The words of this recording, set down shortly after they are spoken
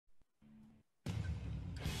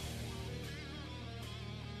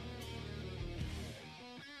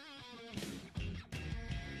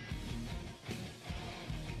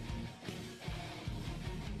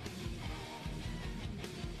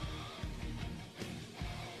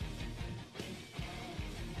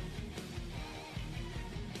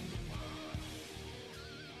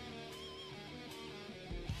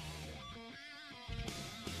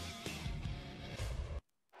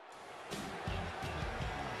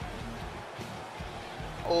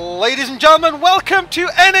Ladies and gentlemen, welcome to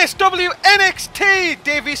NSW NXT.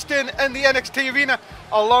 Dave Easton in the NXT arena,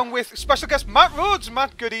 along with special guest Matt Rhoads.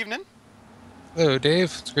 Matt, good evening. Hello,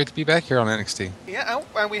 Dave. It's great to be back here on NXT. Yeah,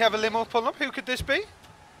 and we have a limo pulling up. Who could this be?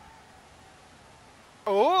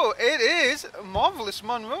 Oh, it is Marvelous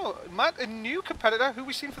Monroe. Matt, a new competitor who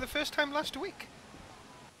we've seen for the first time last week.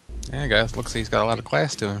 Yeah, guys, looks like he's got a lot of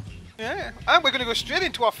class to him. Yeah, and we're going to go straight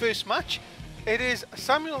into our first match. It is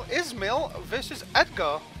Samuel Ismail versus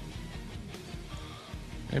Edgar.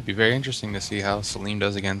 It'd be very interesting to see how Salim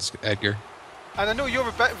does against Edgar. And I know you're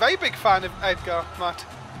a very big fan of Edgar, Matt.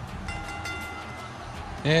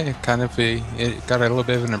 Yeah, it got a little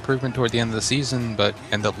bit of an improvement toward the end of the season, but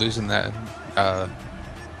ended up losing that,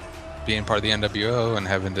 being part of the NWO and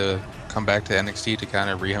having to come back to NXT to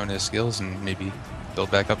kind of rehone his skills and maybe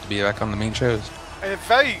build back up to be back on the main shows. And a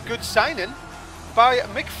very good signing by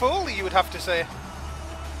Mick Foley, you would have to say.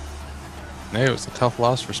 Yeah, it was a tough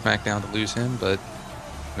loss for SmackDown to lose him, but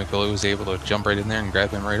Mick Foley was able to jump right in there and grab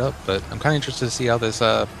him right up. But I'm kind of interested to see how this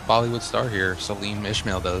Bollywood star here, Salim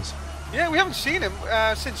Ismail, does. Yeah, we haven't seen him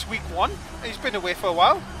since week 1. He's been away for a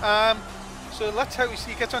while. So let's hope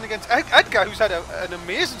he gets on against Edgar, who's had an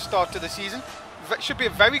amazing start to the season. Should be a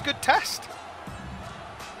very good test.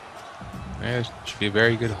 Yeah, it should be a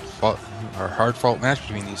very good hard-fought match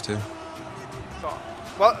between these two.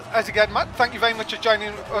 Well, as again, Matt, thank you very much for joining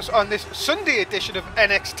us on this Sunday edition of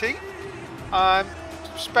NXT.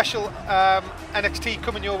 Special NXT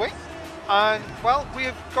coming your way. And, well, we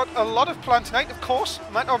have got a lot of planned tonight. Of course,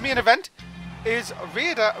 Matt, our main event is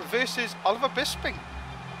Raider versus Oliver Bisping.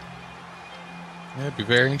 Yeah, it'd be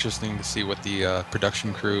very interesting to see what the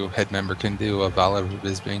production crew head member can do of Oliver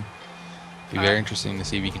Bisping. It'd be very interesting to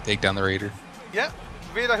see if he can take down the Raider. Yeah,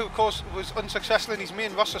 Raider, who of course was unsuccessful in his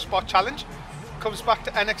main roster spot challenge, comes back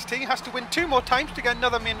to NXT, has to win 2 more times to get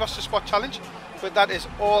another main roster spot challenge, but that is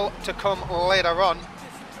all to come later on.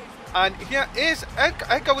 And here is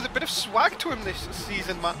Edgar with a bit of swag to him this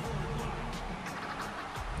season, Matt.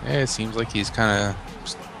 Yeah, it seems like he's kind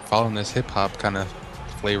of following this hip-hop kind of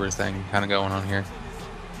flavor thing kind of going on here.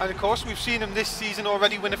 And of course, we've seen him this season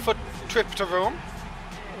already win a foot trip to Rome.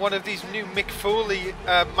 One of these new Mick Foley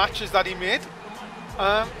matches that he made.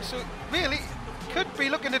 So really, could be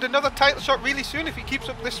looking at another title shot really soon if he keeps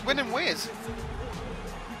up this winning ways.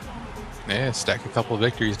 Yeah, stack a couple of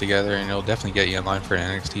victories together and it'll definitely get you in line for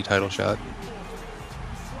an NXT title shot.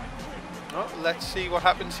 Well, let's see what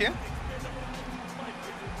happens here.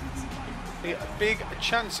 A big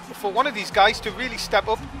chance for one of these guys to really step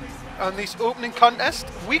up on this opening contest.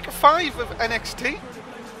 Week 5 of NXT.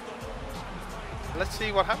 Let's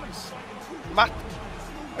see what happens. Matt,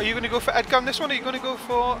 are you going to go for Edgar on this one, or are you going to go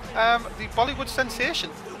for the Bollywood sensation?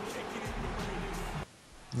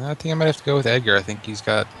 I think I might have to go with Edgar. I think he's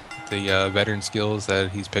got the veteran skills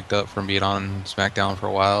that he's picked up from being on SmackDown for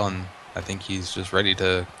a while, and I think he's just ready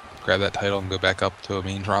to grab that title and go back up to a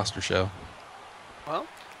main roster show. Well,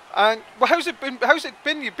 and how's it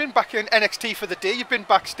been? You've been back in NXT for the day. You've been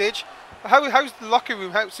backstage. How's the locker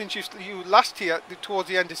room? Since you last here towards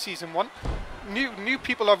the end of season 1? New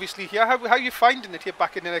people obviously here. How are you finding it here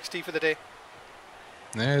back in NXT for the day?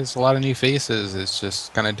 There's a lot of new faces. It's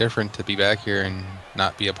just kind of different to be back here and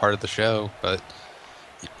not be a part of the show, but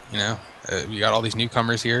you know, we got all these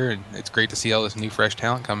newcomers here, and it's great to see all this new fresh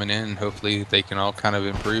talent coming in, and hopefully they can all kind of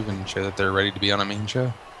improve and show that they're ready to be on a main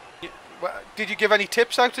show. Yeah, well, did you give any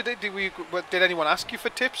tips out today? Did anyone ask you for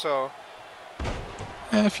tips, or?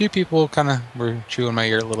 A few people kind of were chewing my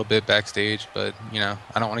ear a little bit backstage, but you know,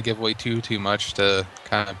 I don't want to give away too much to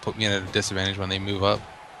kind of put me at a disadvantage when they move up.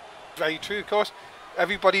 Very true, of course.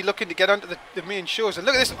 Everybody looking to get onto the main shows, and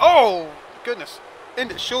look at this! Oh goodness, in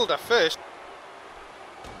the shoulder first.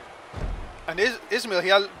 And Ismail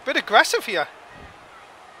here, a bit aggressive here.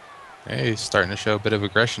 Hey, he's starting to show a bit of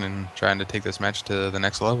aggression and trying to take this match to the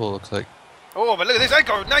next level, looks like. Oh, but look at this, I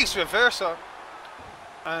got a nice reversal.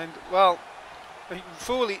 And, well,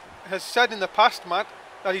 Foley has said in the past, Matt,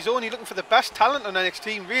 that he's only looking for the best talent on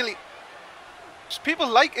NXT. Really, people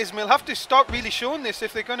like Ismail have to start really showing this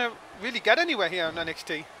if they're going to really get anywhere here on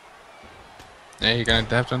NXT. Yeah, you're going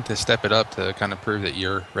to have to step it up to kind of prove that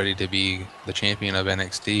you're ready to be the champion of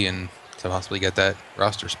NXT and to possibly get that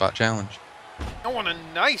roster spot challenge. Oh, and a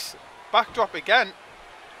nice backdrop again.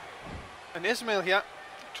 And Ismail here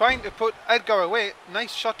trying to put Edgar away.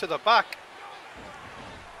 Nice shot to the back.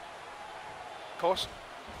 Of course,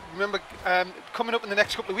 remember, coming up in the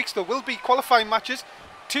next couple of weeks there will be qualifying matches.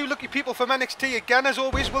 2 lucky people from NXT again, as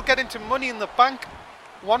always. We'll get into Money in the Bank.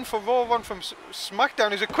 1 for Raw, 1 from SmackDown.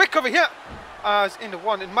 There's a quick cover here as into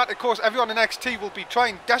 1. And Matt, of course, everyone in NXT will be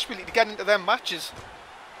trying desperately to get into their matches.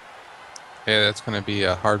 Yeah, that's going to be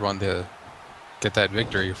a hard one to get that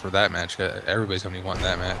victory for that match. Everybody's going to be wanting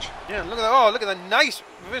that match. Yeah, look at that. Oh, look at that nice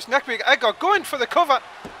reverse neckbreaker. Edgar going for the cover.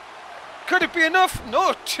 Could it be enough?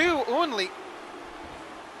 No, 2 only.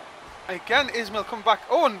 Again, Ismail come back.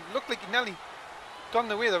 Oh, and looked like he nearly gone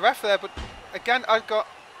the way of the ref there, but again, Edgar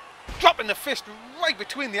dropping the fist right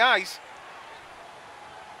between the eyes.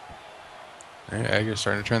 Edgar's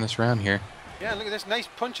starting to turn this around here. Yeah, look at this. Nice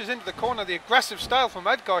punches into the corner. The aggressive style from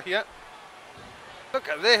Edgar here. Look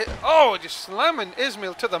at this. Oh, just slamming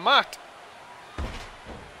Ismail to the mat.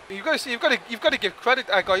 You've got to see. You've got to give credit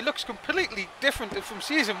to Edgar. He looks completely different from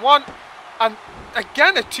season 1, and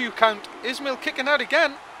again a 2 count. Ismail kicking out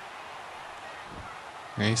again.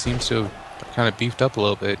 Yeah, he seems to have kind of beefed up a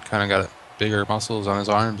little bit. Kind of got bigger muscles on his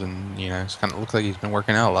arms, and it's kind of looks like he's been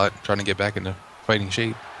working out a lot, trying to get back into fighting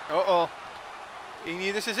shape. He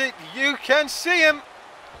knew this is it. You can see him.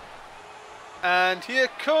 And here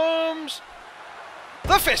comes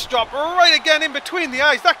the fist drop right again in between the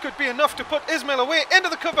eyes. That could be enough to put Ismail away. Into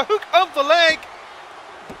the cover, hook of the leg.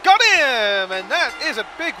 Got him! And that is a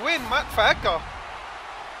big win, Matt, for Edgar.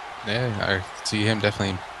 Yeah, I see him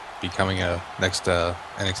definitely becoming a next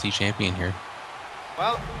NXT champion here.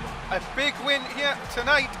 Well, a big win here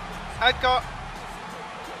tonight. Edgar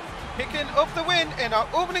picking up the win in our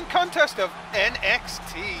opening contest of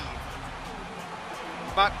NXT.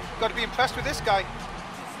 Matt, got to be impressed with this guy.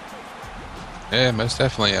 Yeah, most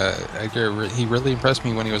definitely. Edgar, he really impressed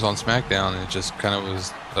me when he was on SmackDown, and it just kind of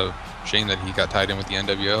was a shame that he got tied in with the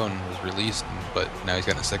NWO and was released, but now he's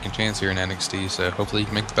got a second chance here in NXT, so hopefully he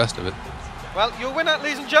can make the best of it. Well, your winner,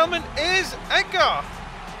 ladies and gentlemen, is Edgar.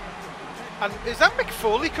 And is that Mick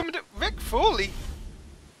Foley coming to... Mick Foley?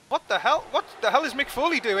 What the hell? What the hell is Mick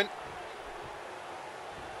Foley doing?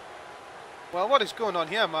 Well, what is going on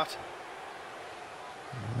here, Matt?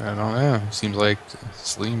 I don't know. Seems like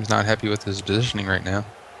Salim's not happy with his positioning right now.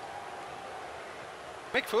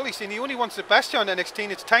 Mick Foley saying he only wants the best here on NXT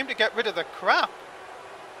and it's time to get rid of the crap.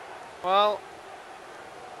 Well,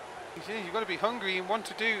 you've got to be hungry and want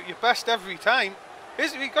to do your best every time.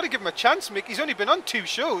 You've got to give him a chance, Mick. He's only been on 2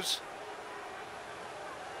 shows.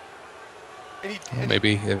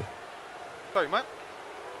 Sorry, Matt.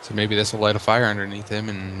 So maybe this will light a fire underneath him,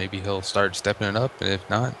 and maybe he'll start stepping it up. And if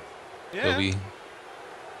not, he'll be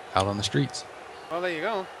out on the streets. Well, there you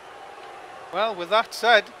go. Well, with that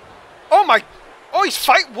said, oh, he's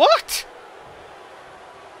what?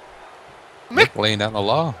 Mick laying down the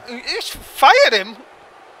law. He's fired him.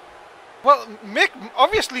 Well, Mick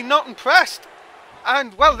obviously not impressed,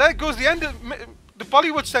 and well, there goes the end of the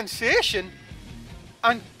Bollywood sensation.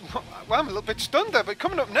 And, well, I'm a little bit stunned there, but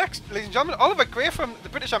coming up next, ladies and gentlemen, Oliver Gray from the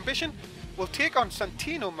British Ambition will take on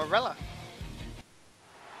Santino Marella.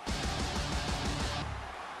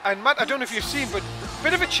 And Matt, I don't know if you've seen, but a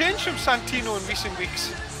bit of a change from Santino in recent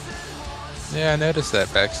weeks. Yeah, I noticed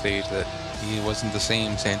that backstage, that he wasn't the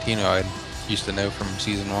same Santino I used to know from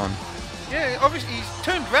season 1. Yeah, obviously he's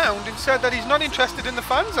turned round and said that he's not interested in the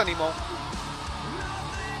fans anymore.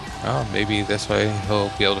 Well, maybe this way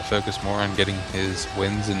he'll be able to focus more on getting his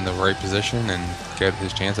wins in the right position and get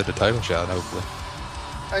his chance at a title shot, hopefully.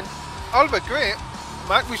 And Oliver Gray,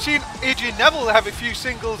 Matt, we've seen Adrian Neville have a few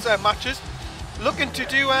singles matches, looking to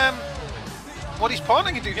do what his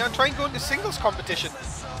partner can do here and try and go into singles competition.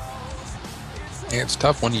 Yeah, it's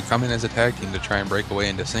tough when you come in as a tag team to try and break away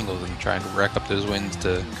into singles and try and rack up those wins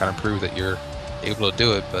to kind of prove that you're able to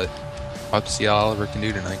do it, but we'll have to see how Oliver can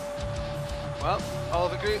do tonight. Well,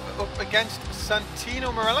 Oliver Gray up against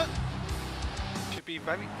Santino Marella. Should be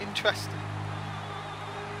very interesting.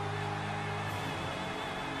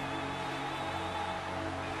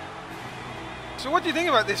 So what do you think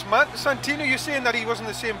about this, Matt? Santino, you're saying that he wasn't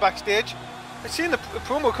the same backstage. I seen the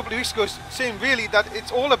promo a couple of weeks ago saying really that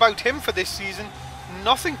it's all about him for this season,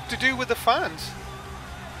 nothing to do with the fans.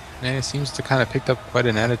 And it seems to kind of picked up quite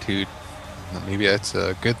an attitude. Maybe that's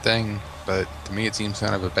a good thing, but to me it seems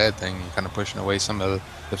kind of a bad thing. You're kind of pushing away some of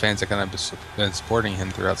the fans that kind of been supporting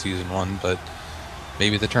him throughout season 1, but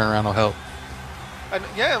maybe the turnaround will help. And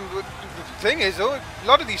yeah, the thing is though, a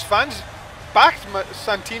lot of these fans backed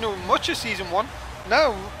Santino much of season 1,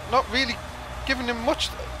 now not really giving him much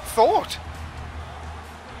thought.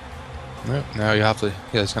 Yep, now you have to,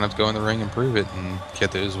 just gonna have to go in the ring and prove it and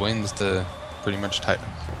get those wins to pretty much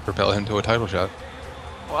propel him to a title shot.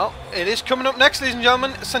 Well, it is coming up next, ladies and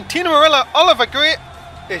gentlemen. Santino Marella, Oliver Gray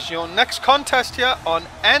is your next contest here on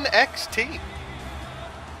NXT.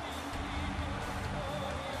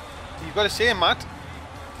 You've got to say, Matt,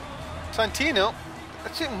 Santino,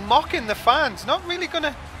 that's it, mocking the fans, not really going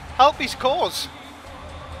to help his cause.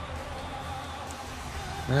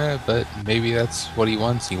 But maybe that's what he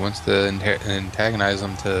wants. He wants to antagonize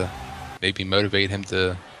him to maybe motivate him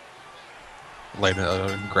to light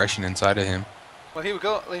an aggression inside of him. Well, here we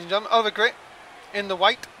go, ladies and gentlemen. Oliver Gray in the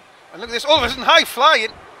white. And look at this. All of a sudden, high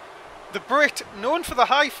flying. The Brit, known for the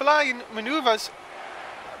high flying manoeuvres.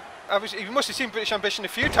 Obviously, you must have seen British Ambition a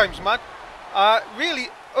few times, Matt. Really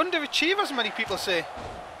underachievers, many people say.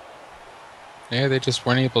 Yeah, they just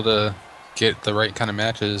weren't able to get the right kind of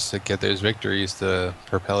matches to get those victories to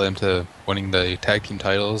propel them to winning the tag team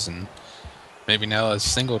titles. And maybe now as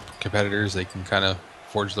single competitors, they can kind of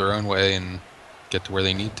forge their own way and get to where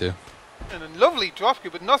they need to. And a lovely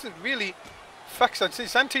dropkick, but nothing really affects that.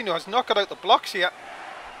 Santino has not got out the blocks yet.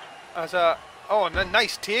 As oh, and a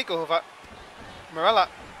nice takeover. Morella.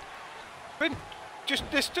 But just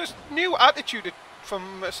this new attitude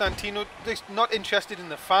from Santino. He's not interested in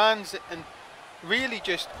the fans and really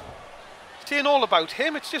just saying all about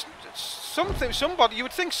him. It's just something. Somebody, you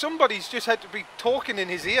would think somebody's just had to be talking in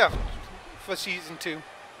his ear for season 2.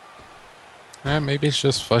 Maybe it's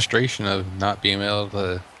just frustration of not being able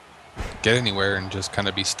to get anywhere and just kind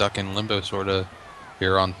of be stuck in limbo, sort of,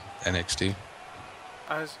 here on NXT.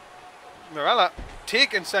 As Morella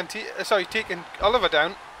taking Oliver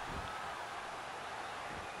down.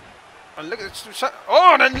 And look at this.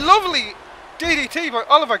 Oh, and a lovely DDT by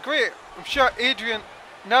Oliver Gray. I'm sure Adrian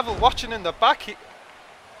Neville watching in the back.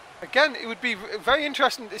 Again, it would be very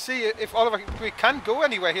interesting to see if Oliver Gray can go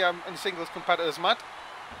anywhere here in singles competitors, Matt.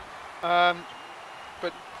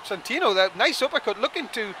 But Santino, that nice uppercut, looking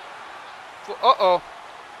to.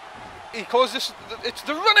 He calls this. It's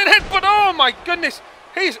the running head, but oh my goodness,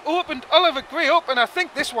 he's opened Oliver Gray up, and I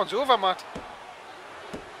think this one's over, Matt.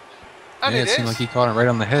 And yeah, it seemed like he caught it right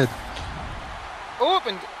on the head.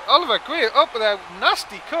 Opened Oliver Gray up with a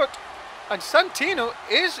nasty cut, and Santino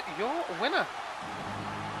is your winner.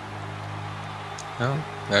 Well,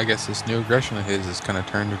 I guess this new aggression of his has kind of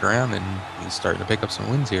turned it around, and he's starting to pick up some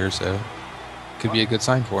wins here, so could be a good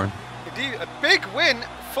sign for him. Indeed, a big win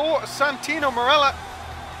for Santino Marella.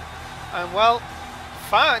 And well,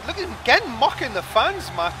 look at him again mocking the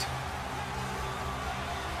fans, Matt.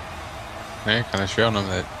 They're kind of showing him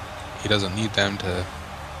that he doesn't need them to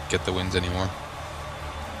get the wins anymore.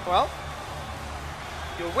 Well,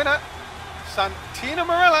 your winner, Santino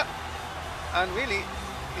Marella. And really,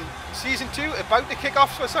 in season 2, about to kick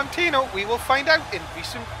off for Santino, we will find out in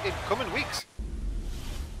coming weeks.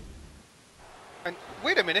 And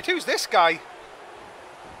wait a minute, who's this guy?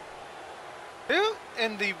 Who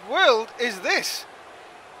in the world is this?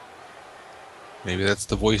 Maybe that's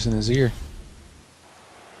the voice in his ear.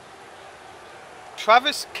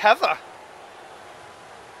 Travis Kether.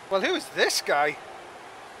 Well, who is this guy?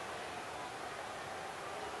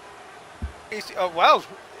 Well,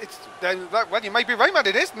 you might be right, man.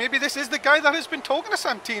 It is. Maybe this is the guy that has been talking to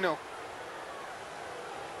Santino.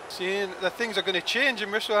 Seeing that things are going to change,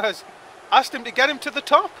 and Russo has asked him to get him to the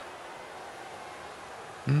top.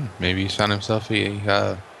 Maybe he's found himself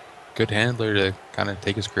a good handler to kind of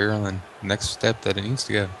take his career on the next step that it needs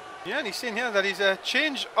to go. Yeah, and he's saying here that he's a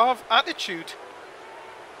change of attitude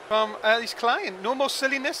from his client. No more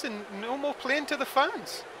silliness and no more playing to the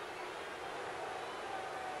fans.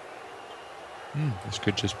 This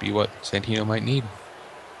could just be what Santino might need.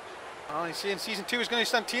 Oh, he's saying season 2 is going to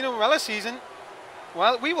be Santino Marella season.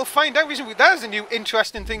 Well, we will find out. There's a new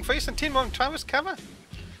interesting thing for you, Santino and Travis Kether.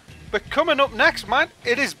 But coming up next, man,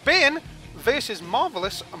 it is Bane versus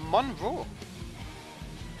Marvelous Monroe.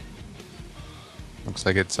 Looks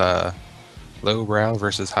like it's lowbrow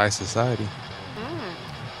versus high society.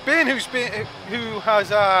 Bane, who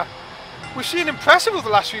has we've seen impressive over the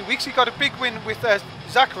last few weeks. He got a big win with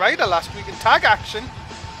Zack Ryder last week in tag action.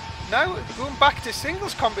 Now going back to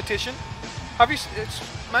singles competition. Have you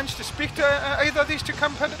managed to speak to either of these two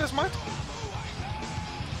competitors, Matt?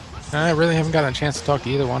 I really haven't gotten a chance to talk to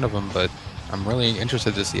either one of them, but I'm really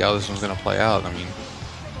interested to see how this one's going to play out. I mean,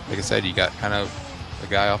 like I said, you got kind of a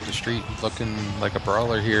guy off the street looking like a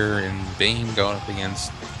brawler here in Bane going up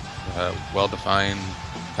against a well-defined,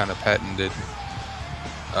 kind of patented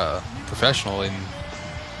professional in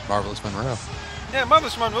Marvelous Monroe. Yeah,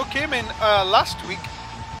 Marvelous Monroe came in last week,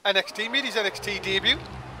 NXT, made his NXT debut.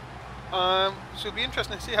 So it'll be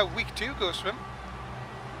interesting to see how week 2 goes for him.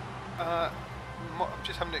 I'm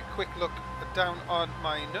just having a quick look down on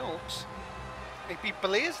my notes. He beat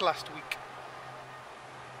Blaze last week.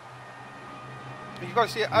 You've got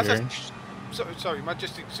to see it. Sorry, Matt,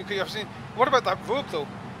 just to curiosity. What about that robe, though?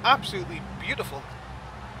 Absolutely beautiful.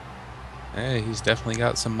 Yeah, he's definitely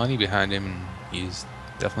got some money behind him, and he's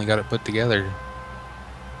definitely got it put together.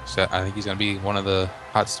 So I think he's going to be one of the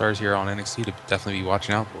hot stars here on NXT to definitely be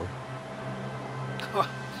watching out for.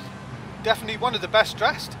 definitely one of the best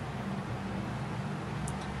dressed.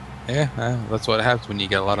 Yeah, that's what happens when you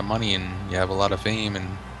get a lot of money and you have a lot of fame, and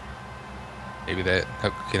maybe that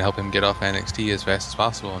can help him get off NXT as fast as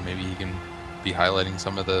possible, and maybe he can be highlighting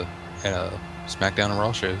some of the SmackDown and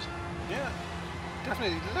Raw shows. Yeah,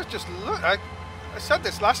 definitely. Let's just look. I said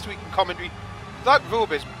this last week in commentary. That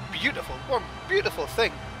robe is beautiful. One beautiful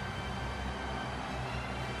thing.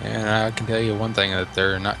 And I can tell you one thing, that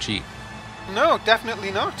they're not cheap. No,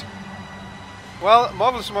 definitely not. Well,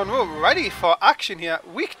 Marvelous Monroe ready for action here.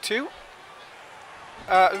 Week 2.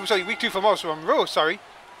 Week 2 for Marvelous Monroe,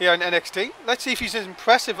 here in NXT. Let's see if he's as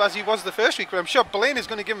impressive as he was the first week, but I'm sure Blaine is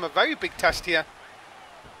going to give him a very big test here.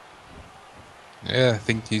 Yeah, I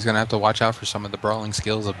think he's going to have to watch out for some of the brawling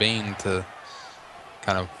skills of Bane to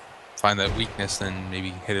kind of find that weakness and maybe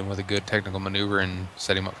hit him with a good technical maneuver and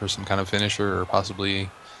set him up for some kind of finisher or possibly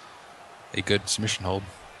a good submission hold.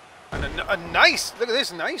 And a nice, look at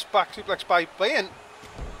this, nice back suplex by Bane.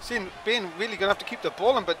 Seeing Bane really going to have to keep the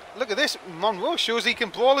ball in, but look at this, Monroe shows he can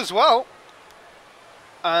brawl as well.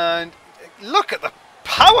 And look at the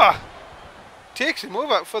power! Takes him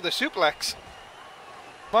over for the suplex.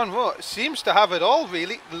 Monroe seems to have it all,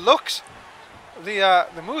 really. Looks, the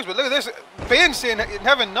moves, but look at this. Bane saying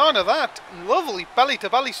never none of that. Lovely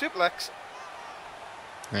belly-to-belly suplex.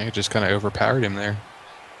 Yeah, he just kind of overpowered him there.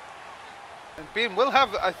 And Bane will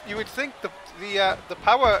have, you would think, the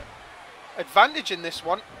power advantage in this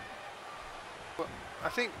one. But I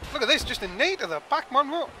think, look at this, just a knee to the back,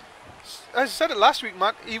 Monroe. As I said it last week,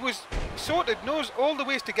 Matt, he was sorted, knows all the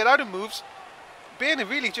ways to get out of moves. Bane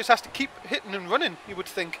really just has to keep hitting and running, you would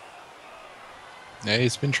think. Yeah,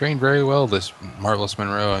 he's been trained very well, this Marvelous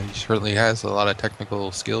Monroe. He certainly has a lot of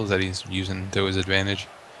technical skills that he's using to his advantage.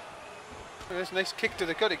 There's a nice kick to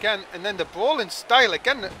the gut again, and then the brawling style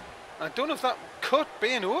again. I don't know if that cut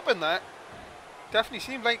Bane open there. Definitely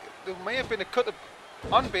seemed like there may have been a cut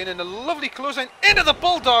on Bane, and a lovely clothesline into the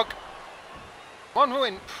Bulldog. Monroe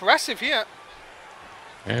impressive here.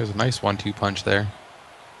 Yeah, it was a nice 1-2 punch there.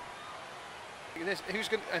 Look at this. Who's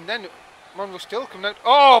going? And then Monroe still coming out.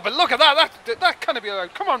 Oh, but look at that! That can't be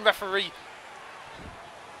allowed. Come on, referee.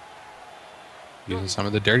 Using some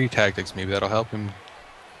of the dirty tactics, maybe that'll help him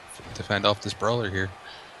defend off this brawler here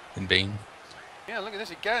in Bane. Yeah, look at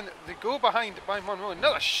this again. They go behind by Monroe.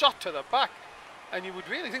 Another shot to the back, and you would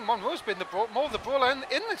really think Monroe's been more of the brawler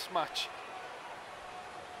in this match.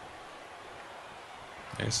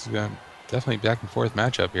 This is definitely back and forth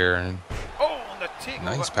matchup here, and the takeover.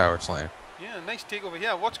 Nice power slam. Yeah, nice takeover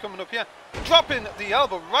here. What's coming up here? Dropping the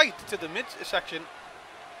elbow right to the midsection.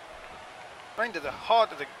 Right to the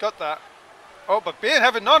heart of the gut there. Oh, but Bane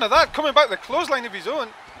having none of that. Coming back the clothesline of his own.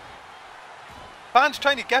 Fans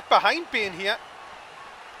trying to get behind Bane here.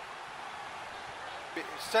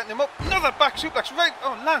 Setting him up. Another back suplex. Right.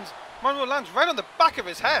 Oh, lands. Monroe lands right on the back of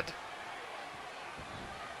his head.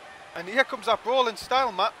 And here comes that brawling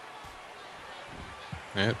style, Matt.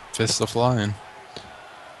 Yep, fists are flying.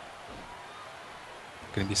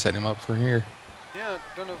 Gonna be setting him up for here. Yeah,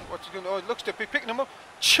 don't know what's going on. Oh, it looks to be picking him up.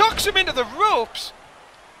 Chucks him into the ropes.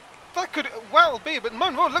 That could well be, but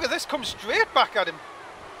Monroe, look at this, comes straight back at him.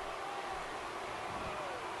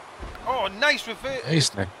 Oh, nice reverse.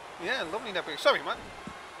 Nice neck. Yeah, lovely neck. Sorry, man.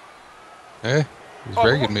 Yeah, it was a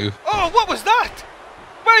very good move. Oh, what was that?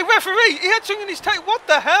 Wait, referee, he had something in his tape. What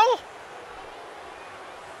the hell?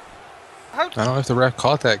 I don't know if the ref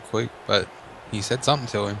caught that quick, but he said something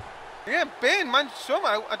to him. Yeah, Bane, man,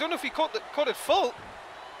 somehow. I don't know if he caught it full.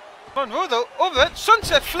 Monroe, though, over there.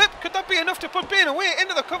 Sunset flip. Could that be enough to put Bane away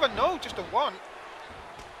into the cover? No, just a one.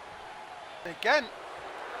 Again.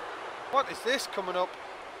 What is this coming up?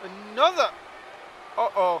 Another.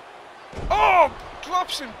 Uh-oh. Oh,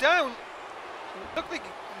 drops him down. Looked like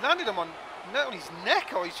he landed him on not his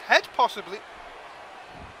neck or his head, possibly.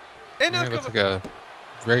 Into the cover. Looks like a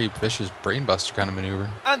very vicious brainbuster kind of maneuver.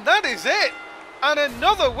 And that is it. And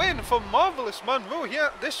another win for Marvelous Monroe here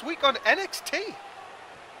this week on NXT.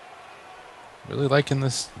 Really liking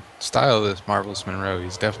this style of this Marvelous Monroe.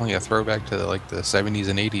 He's definitely a throwback to the 70s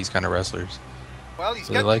and 80s kind of wrestlers. Well, he's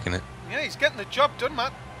really liking it. Yeah, he's getting the job done,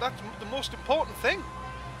 Matt. That's the most important thing.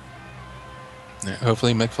 Yeah,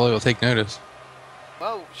 hopefully Mick Foley will take notice.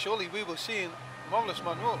 Well, surely we will see in Marvelous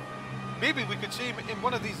Monroe. Maybe we could see him in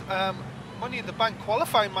one of these Money in the Bank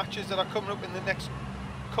qualifying matches that are coming up in the next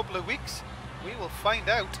couple of weeks. We will find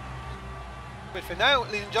out. But for now,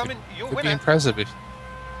 ladies and gentlemen, your winner.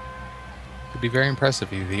 Could be very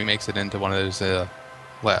impressive if he makes it into one of those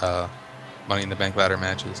Money in the Bank ladder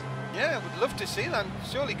matches. Yeah, would love to see that.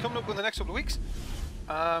 Surely coming up in the next couple of weeks.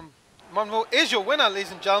 Monroe is your winner,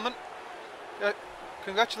 ladies and gentlemen.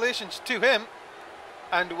 Congratulations to him.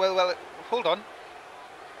 And well, hold on.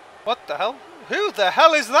 What the hell? Who the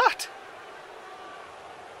hell is that?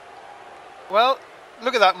 Well,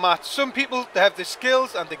 look at that, Matt. Some people, they have the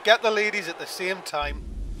skills and they get the ladies at the same time.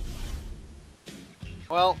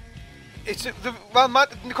 Well,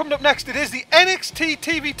 Matt, coming up next, it is the NXT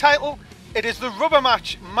TV title. It is the rubber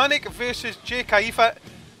match, Manik versus Jay Kaifa,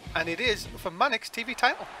 and it is for Manik's TV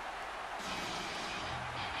title.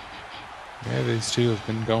 Yeah, these two have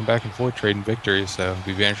been going back and forth trading victories, so it'll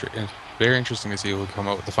be very interesting to see who will come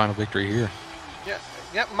up with the final victory here.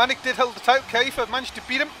 Yeah, Manik did hold the title. Kaifa managed to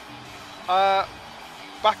beat him back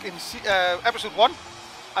in episode 1,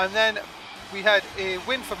 and then we had a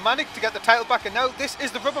win for Manik to get the title back, and now this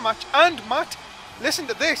is the rubber match. And Matt, listen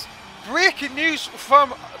to this. Breaking news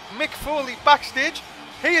from Mick Foley backstage.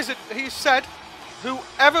 He said,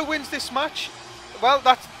 whoever wins this match, well,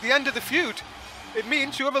 that's the end of the feud. It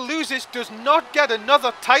means whoever loses does not get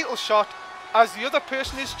another title shot as the other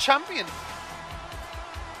person is champion.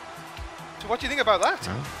 So what do you think about that?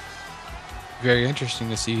 Well, very interesting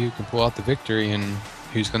to see who can pull out the victory and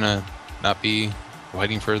who's going to not be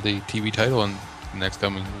fighting for the TV title in the next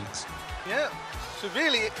coming weeks. Yeah, so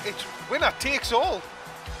really it's winner takes all.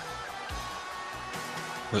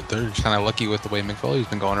 But they're kind of lucky with the way Mick Foley's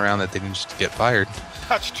been going around that they didn't just get fired.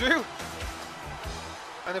 That's true.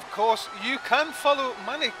 And of course, you can follow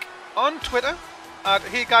Manik on Twitter at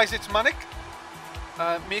Hey Guys It's Manik.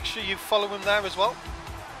 Make sure you follow him there as well.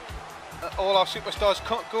 All our superstars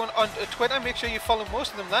going on Twitter. Make sure you follow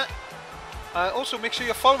most of them there. Also, make sure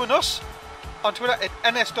you're following us on Twitter at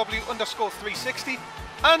NSW_360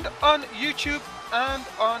 and on YouTube and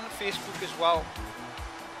on Facebook as well.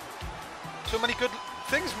 So many good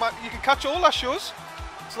things, Matt. You can catch all our shows.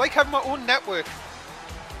 It's like having my own network.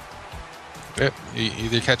 Yep, you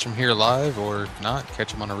either catch them here live or not,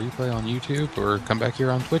 catch them on a replay on YouTube or come back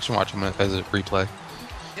here on Twitch and watch them as a replay.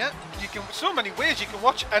 Yeah, you can. So many ways you can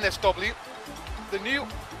watch NSW, the new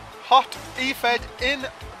hot E5 in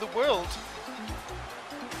the world.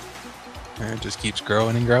 And it just keeps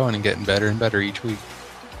growing and growing and getting better and better each week.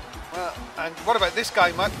 Well, and what about this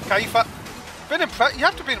guy, Matt Kaifa? You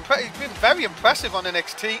have to be impressed. He's been very impressive on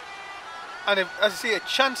NXT. And as I say, a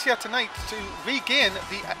chance here tonight to regain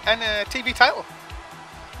the TV title.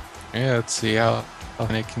 Yeah, let's see how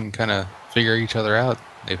they can kind of figure each other out.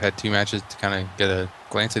 They've had 2 matches to kind of get a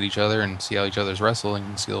glance at each other and see how each other's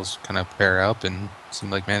wrestling skills kind of pair up, and it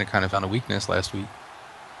seemed like Manik kind of found a weakness last week.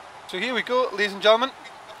 So here we go, ladies and gentlemen.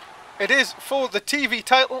 It is for the TV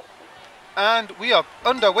title, and we are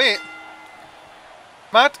underway.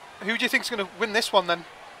 Matt, who do you think is going to win this one then?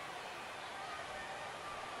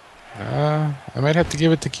 I might have to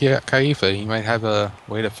give it to Kaifa. He might have a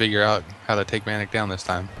way to figure out how to take Manik down this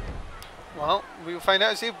time. Well, we'll find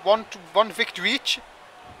out. See, one victory each.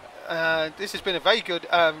 This has been a very good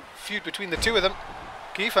feud between the two of them.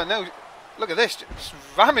 Kaifa now, look at this, just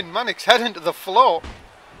ramming Manik's head into the floor.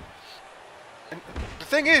 And the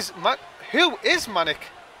thing is, Matt, who is Manik?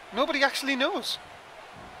 Nobody actually knows.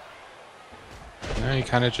 Yeah, he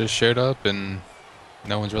kind of just showed up and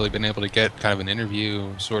no one's really been able to get kind of an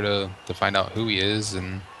interview sort of to find out who he is,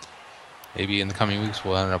 and maybe in the coming weeks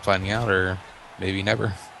we'll end up finding out, or maybe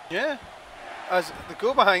never. Yeah, as the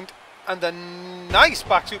go behind and the nice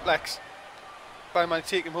back suplex by Manik to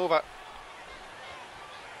take him over.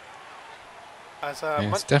 As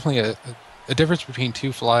it's definitely a difference between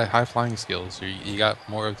two high flying skills. You got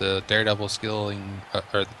more of the daredevil skilling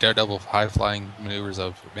or the daredevil high flying maneuvers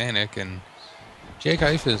of Manik, and Jay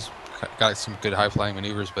Kaifa's got some good high flying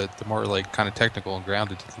maneuvers, but the more like kind of technical and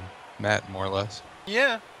grounded to the mat, more or less.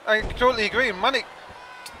 Yeah, I totally agree. Manik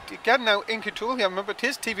again now in control here. Remember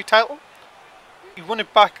his TV title. He won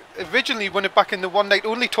it back originally. Won it back in the one night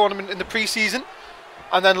only tournament in the pre-season,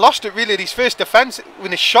 and then lost it really at his first defense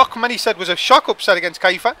when a shock. Many said was a shock upset against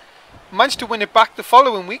Kaifa. Managed to win it back the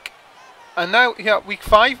following week, and now here week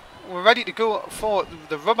 5 we're ready to go for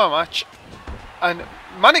the rubber match. And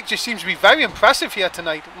Manik just seems to be very impressive here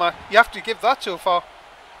tonight, Matt. You have to give that so far.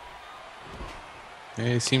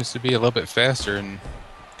 Yeah, he seems to be a little bit faster and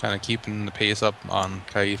kind of keeping the pace up on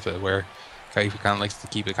Kaifa, where Kaifa kind of likes to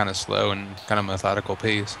keep it kind of slow and kind of methodical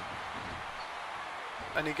pace.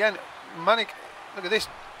 And again, Manik, look at this.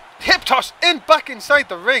 Hip toss in back inside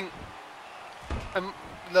the ring. And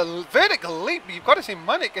the vertical leap, you've got to say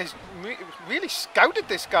Manik has really scouted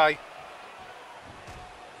this guy.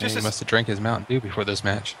 Yeah, he must have drank his Mountain Dew before this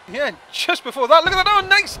match. Yeah, just before that, look at that, oh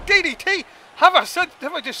nice DDT. Have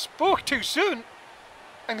I just spoke too soon?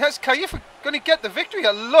 And has Kaifa going to get the victory?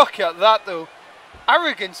 Look at that though.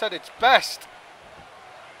 Arrogance at its best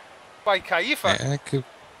by Kaifa. Yeah,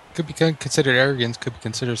 Could be considered arrogance. Could be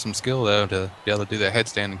considered some skill though to be able to do that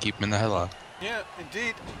headstand and keep him in the headlock. Yeah,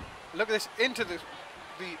 indeed. Look at this into the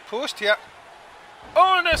post here.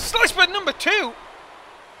 Oh, and a slice by number 2.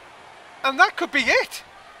 And that could be it.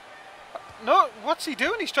 No, what's he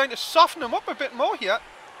doing? He's trying to soften him up a bit more here.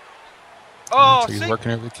 Oh, so he's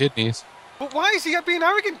working over the kidneys. But why is he being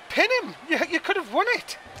arrogant? Pin him. You could have won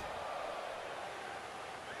it.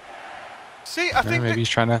 See, I think maybe he's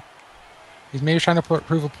trying to. He's maybe trying to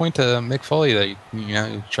prove a point to Mick Foley that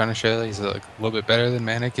he's trying to show that he's a little bit better than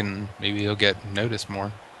Manic, and maybe he'll get noticed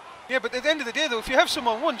more. Yeah, but at the end of the day, though, if you have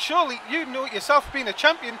someone won, surely you know it yourself, being a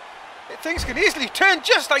champion, things can easily turn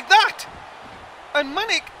just like that. And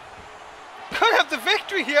Manic could have the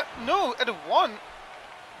victory here. No, at a 1.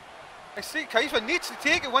 I see Kaifa needs to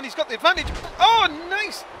take it when he's got the advantage. Oh,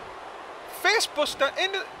 nice face buster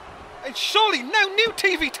into, and surely now new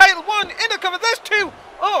TV title 1 in the cover. There's 2.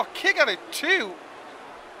 Oh, kick out of 2.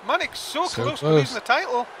 Manic so close to losing the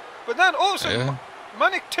title, but then also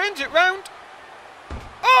Manic turns it round.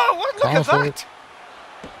 Oh, look at that!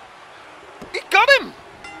 He got him,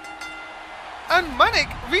 and Manic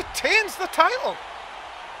retains the title.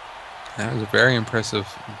 That was a very impressive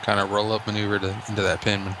kind of roll-up maneuver into that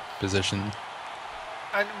pin position.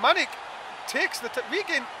 And Manic takes the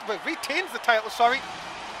retains the title. Sorry,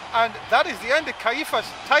 and that is the end of Kaifa's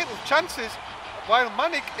title chances, while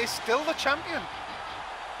Manic is still the champion.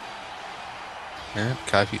 Yeah,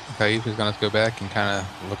 Kaifa's going to go back and kind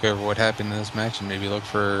of look over what happened in this match and maybe look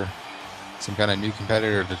for some kind of new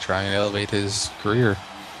competitor to try and elevate his career.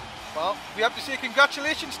 Well, we have to say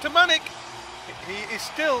congratulations to Manic. He is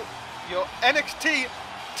still your NXT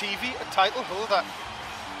TV title holder.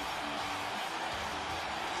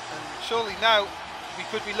 And surely now we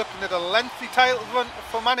could be looking at a lengthy title run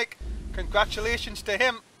for Manic. Congratulations to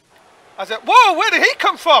him. Whoa, where did he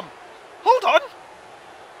come from? Hold on.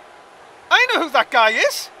 I know who that guy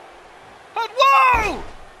is. And whoa!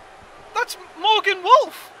 That's Morgan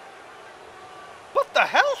Wolf. What the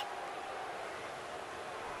hell?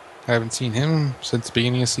 I haven't seen him since the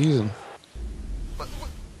beginning of the season.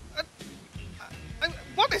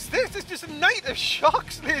 What is this? It's just a night of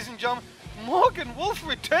shocks, ladies and gentlemen. Morgan Wolf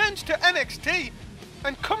returns to NXT.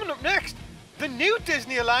 And coming up next, the new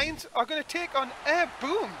Disney Alliance are going to take on Air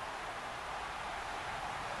Boom.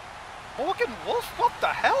 Morgan Wolf? What the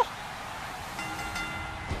hell?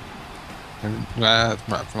 From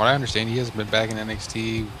what I understand, he hasn't been back in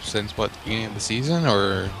NXT since, what, the beginning of the season,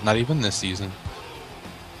 or not even this season?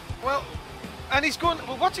 Well, and he's going,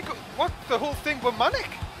 well, what's the whole thing with Manic?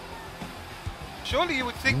 Surely you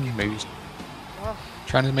would think... maybe he's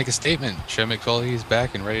trying to make a statement, show Mick Foley he's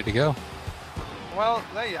back and ready to go. Well,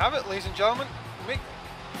 there you have it, ladies and gentlemen. Mick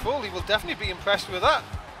Foley will definitely be impressed with that,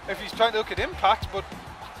 if he's trying to look at Impact, but...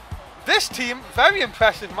 this team, very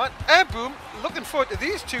impressive, man. Air Boom, looking forward to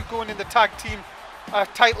these two going in the tag team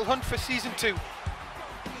title hunt for season 2.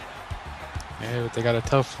 Yeah, but they got a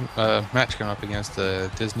tough match coming up against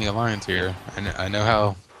the Disney Alliance here. And I know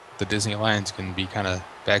how the Disney Alliance can be kind of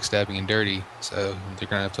backstabbing and dirty, so they're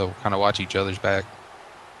going to have to kind of watch each other's back.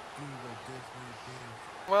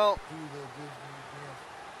 Well,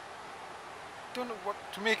 don't know what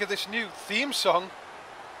to make of this new theme song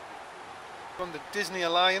from the Disney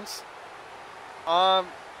Alliance.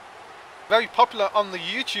 Very popular on the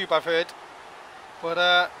YouTube, I've heard.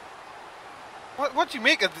 But what do you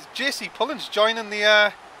make of JC Pullins joining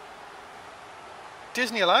the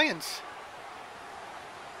Disney Alliance?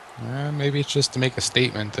 Maybe it's just to make a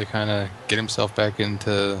statement to kind of get himself back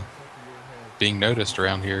into being noticed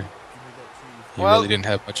around here. He really didn't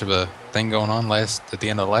have much of a thing going on at the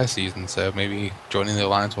end of the last season, so maybe joining the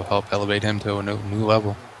Alliance will help elevate him to a new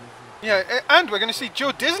level. Yeah, and we're going to see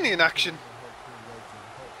Joe Disney in action.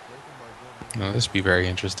 No, this would be very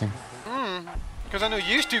interesting. Because I know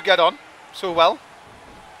you two get on so well.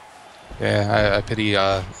 Yeah, I pity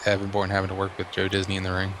Evan Bourne having to work with Joe Disney in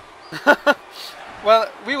the ring.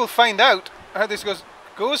 Well, we will find out how this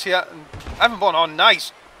goes here. And Evan Bourne, oh,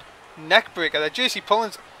 nice neck breaker there. JC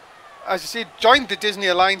Pullins, as I said, joined the Disney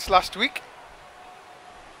Alliance last week.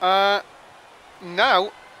 Now,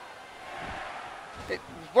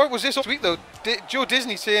 what was this week though? Joe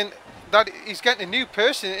Disney saying that he's getting a new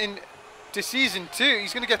person into season 2.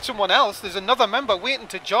 He's going to get someone else. There's another member waiting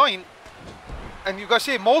to join. And you've got to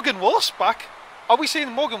say Morgan Wolf's back. Are we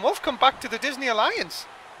seeing Morgan Wolf come back to the Disney Alliance?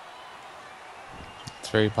 It's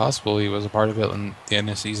very possible. He was a part of it in the end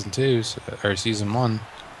of season 2, or season 1.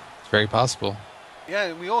 It's very possible. Yeah,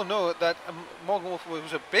 and we all know that Morgan Wolf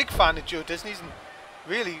was a big fan of Joe Disney's and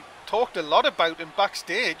really talked a lot about him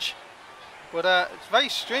backstage. But it's very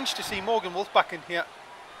strange to see Morgan Wolf back in here.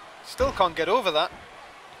 Still can't get over that.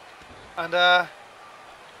 And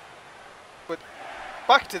but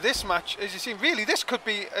back to this match, as you see, really this could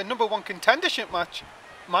be a #1 contendership match,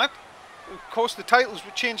 Matt. Of course, the titles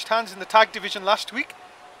changed hands in the tag division last week,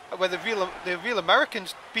 where the real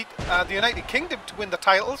Americans beat the United Kingdom to win the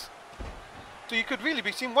titles. So you could really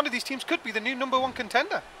be seeing one of these teams could be the new #1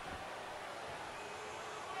 contender.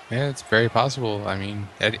 Yeah, it's very possible. I mean,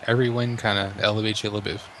 every win kind of elevates you a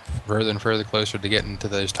little bit further and further closer to getting to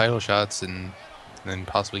those title shots, and then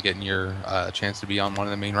possibly getting your chance to be on one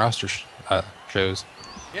of the main roster shows.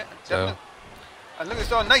 Yeah, definitely. And look at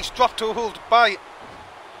this, nice drop toe hold by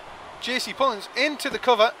JC Pullins into the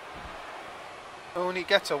cover. Only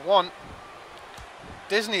gets a 1.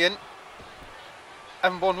 Disney in.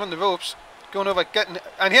 Evan Bourne run the ropes. Going over, getting,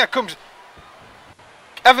 and here comes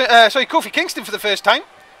Kofi Kingston for the first time.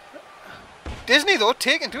 Disney though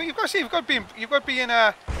taking to it. You've got to see, you've got to be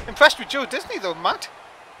impressed with Joe Disney though, Matt.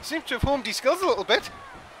 Seems to have honed his skills a little bit.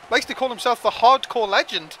 Likes to call himself the hardcore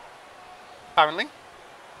legend, apparently.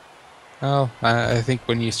 Well, I think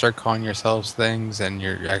when you start calling yourselves things and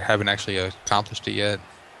you haven't actually accomplished it yet,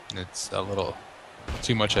 it's a little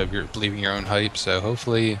too much of your believing your own hype. So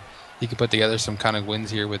hopefully he can put together some kind of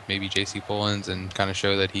wins here with maybe JC Pullins and kind of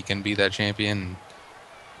show that he can be that champion.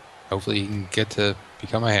 Hopefully he can get to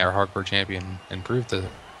become a hardcore champion and prove that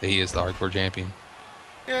he is the hardcore champion.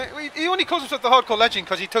 Yeah, he only calls himself the hardcore legend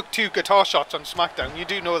because he took 2 guitar shots on SmackDown. You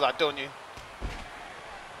do know that, don't you?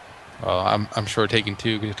 Well, I'm sure taking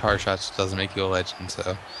 2 guitar shots doesn't make you a legend,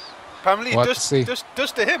 so apparently we'll it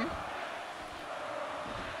does to him.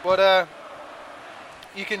 But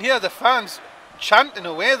you can hear the fans chanting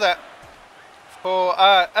away there for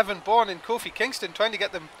Evan Bourne and Kofi Kingston, trying to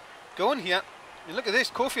get them going here. And look at this,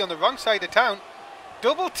 Kofi on the wrong side of town,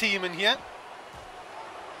 double teaming here.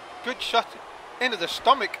 Good shot into the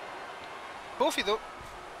stomach. Kofi though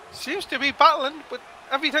seems to be battling, but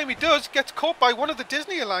every time he does, gets caught by one of the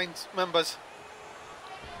Disney Alliance members.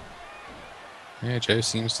 Yeah, Joe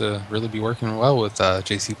seems to really be working well with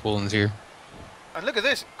JC Pullins here. And look at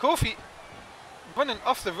this, Kofi running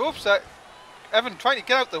off the ropes there. Evan trying to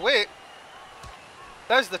get out the way.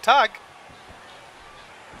 There's the tag.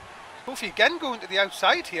 Kofi again going to the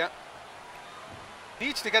outside here.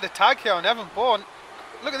 Needs to get a tag here on Evan Bourne.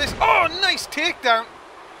 Look at this. Oh, nice takedown.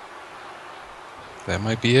 That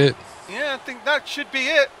might be it. Yeah, I think that should be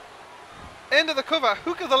it. End of the cover.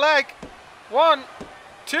 Hook of the leg. 1,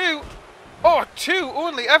 2. Oh, 2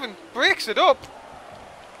 only. Evan breaks it up.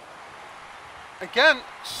 Again,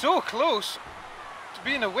 so close to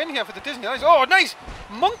being a win here for the Disney Alliance. Oh, nice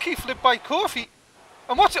monkey flip by Kofi.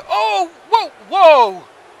 And what's it? Oh, whoa, whoa.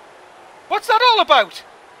 What's that all about?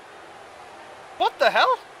 What the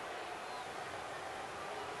hell?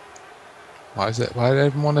 Why is it? Why did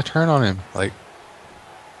everyone want to turn on him? Like,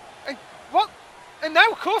 and what? And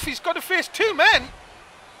now Kofi's got to face 2 men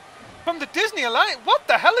from the Disney Alliance. What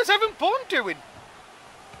the hell is Evan Bourne doing?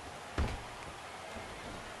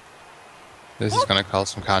 This is going to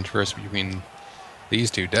cause some controversy between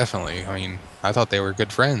these two, definitely. I mean, I thought they were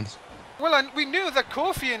good friends. Well, and we knew that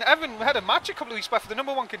Kofi and Evan had a match a couple of weeks back for the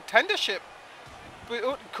 #1 contendership.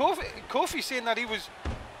 But Kofi saying that he was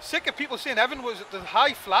sick of people saying Evan was the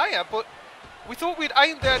high flyer, but we thought we'd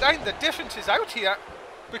iron the differences out here.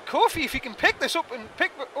 But Kofi, if he can pick this up and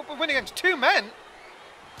pick up a win against 2 men,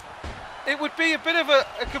 it would be a bit of a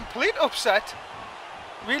complete upset.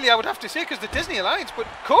 Really, I would have to say, because the Disney Alliance, but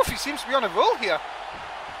Kofi seems to be on a roll here.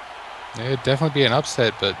 Yeah, it'd definitely be an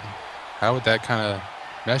upset, but how would that kind of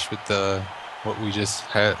mesh with what we just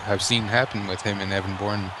have seen happen with him and Evan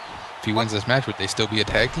Bourne? If he wins this match, would they still be a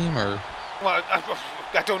tag team, or? Well,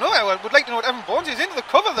 I don't know. I would like to know what Evan Bourne is. Into the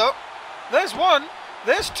cover, though. There's 1.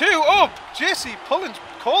 There's 2. Oh, JC Pullins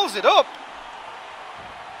calls it up.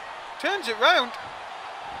 Turns it round.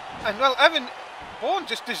 And, well, Evan Bourne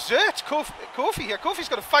just deserts Kofi here. Kofi's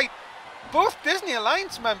got to fight both Disney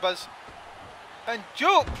Alliance members. And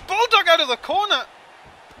Joe, Bulldog out of the corner.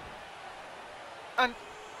 And,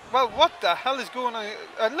 well, what the hell is going on?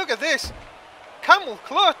 And look at this. Camel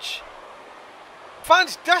clutch.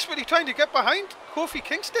 Fans desperately trying to get behind Kofi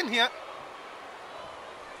Kingston here.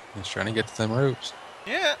 He's trying to get to them ropes.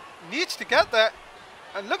 Yeah, needs to get there.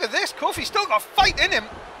 And look at this. Kofi's still got fight in him.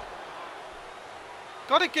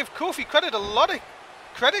 Got to give Kofi credit, a lot of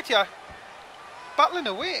credit here. Battling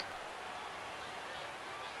away.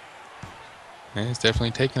 Yeah, he's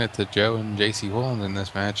definitely taking it to Joe and JC Pullins in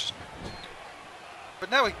this match.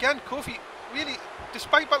 But now again, Kofi really,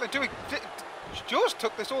 despite battling, Joe's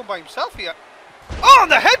took this all by himself here. Oh,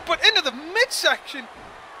 the headbutt into the midsection.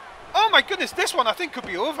 Oh my goodness, this one I think could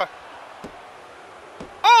be over.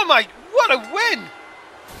 Oh my, what a win.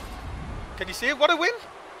 Can you see it? What a win.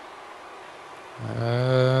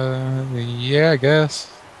 Yeah, I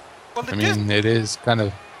guess. Well, I mean, it is kind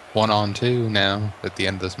of 1-on-2 now at the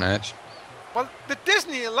end of this match. Well, the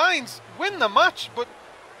Disney Alliance win the match, but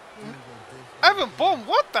Evan Bourne,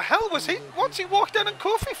 what the hell was he? What's he walked down on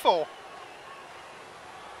Kofi for?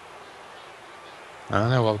 I don't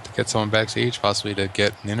know. Well, to get someone backstage, possibly to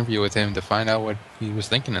get an interview with him to find out what he was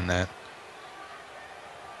thinking in that.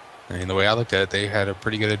 I mean, the way I looked at it, they had a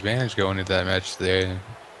pretty good advantage going into that match. They've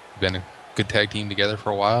been a good tag team together for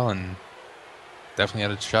a while and definitely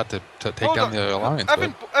had a shot to take down the Alliance.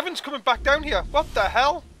 Evan's coming back down here. What the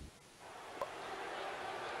hell?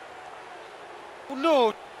 Oh,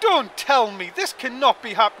 no, don't tell me. This cannot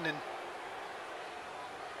be happening.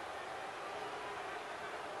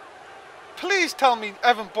 Please tell me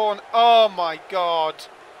Evan Bourne. Oh my god.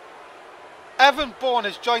 Evan Bourne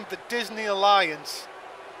has joined the Disney Alliance.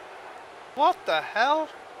 What the hell?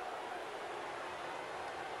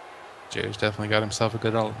 Jay's definitely got himself a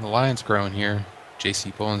good alliance growing here.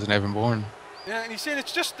 JC Bowens and Evan Bourne. Yeah, and he's saying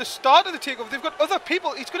it's just the start of the takeover. They've got other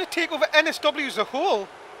people. He's going to take over NSW as a whole.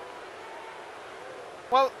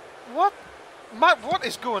 Well, what? Matt, what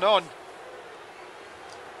is going on?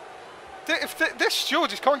 This show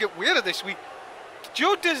just can't get weirder this week.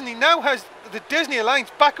 Joe Disney now has the Disney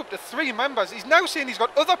Alliance back up to 3 members. He's now saying he's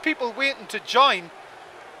got other people waiting to join.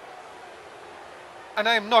 And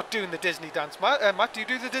I am not doing the Disney dance. Matt, do you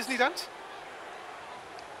do the Disney dance?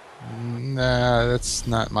 Nah, that's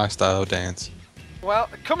not my style of dance. Well,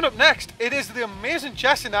 coming up next, it is the amazing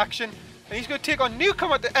Jess in action. And he's going to take on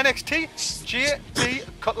newcomer to NXT, JD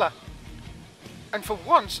Cutler. And for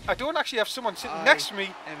once, I don't actually have someone sitting next to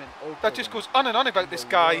me that just goes on and on about this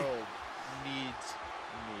guy.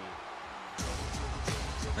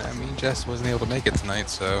 I mean, Jess wasn't able to make it tonight,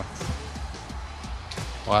 so...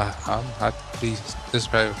 Well, this will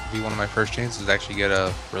probably be one of my first chances to actually get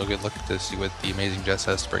a real good look to see what the amazing Jess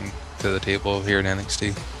has to bring to the table here in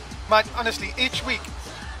NXT. Man, honestly, each week,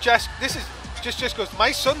 Jess, this is just goes,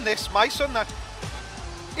 my son this, my son that.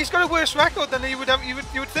 He's got a worse record than you would have. You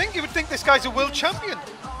would think. You would think this guy's a world champion.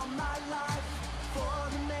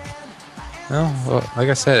 Well, like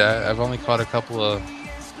I said, I've only caught a couple of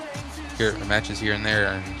matches here and there,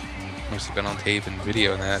 and mostly been on tape and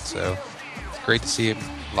video and that, so it's great to see him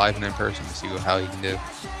live and in person to see how he can do.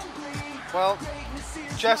 Well,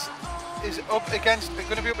 Jess is going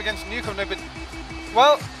to be up against newcomer, but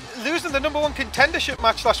well, losing the #1 contendership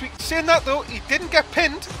match last week. Saying that though, he didn't get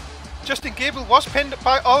pinned. Justin Gable was pinned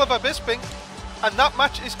by Oliver Bisping, and that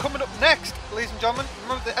match is coming up next, ladies and gentlemen.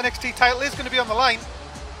 Remember, the NXT title is going to be on the line.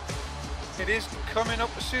 It is coming up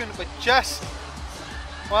soon, but Jess,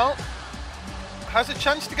 well, has a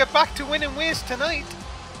chance to get back to winning ways tonight.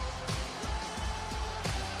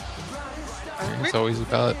 It's always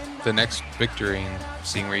about the next victory and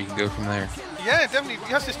seeing where you can go from there. Yeah, definitely.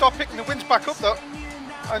 He has to start picking the wins back up though.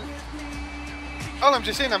 And all I'm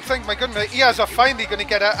just saying, I'm thinking, my goodness, he is finally going to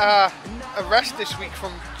get a rest this week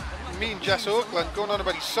from me and Jess Oakland, going on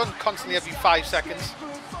about his son constantly every 5 seconds.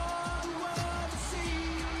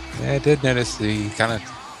 Yeah, I did notice he kind of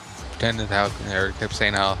pretended or kept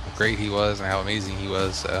saying how great he was and how amazing he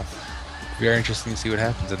was. So very interesting to see what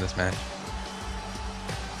happens in this match.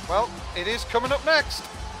 Well, it is coming up next.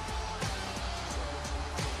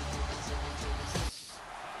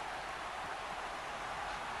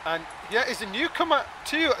 And here is a newcomer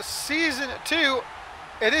to Season 2.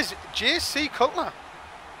 It is JC Cutler.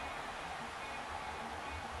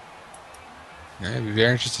 Yeah, it'd be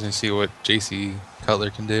very interesting to see what JC Cutler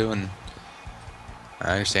can do, and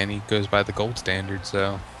I understand he goes by the gold standard,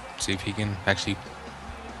 so see if he can actually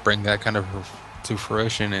bring that kind of to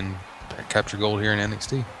fruition and capture gold here in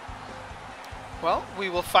NXT. Well, we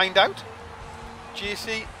will find out.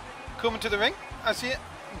 JC coming to the ring. I see it.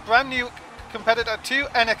 Brand new competitor to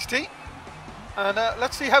NXT. And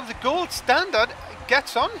let's see how the gold standard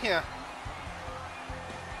gets on here.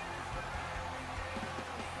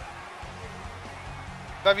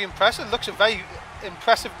 Very impressive. Looks a very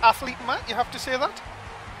impressive athlete, Matt. You have to say that.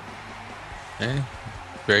 Yeah,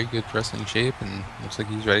 very good wrestling shape, and looks like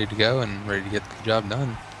he's ready to go and ready to get the job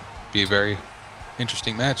done. Be a very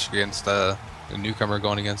interesting match against a newcomer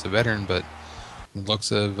going against a veteran, but the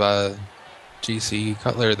looks of JC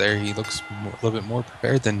Cutler there, he looks a little bit more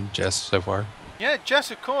prepared than Jess so far. Yeah,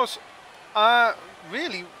 Jess, of course,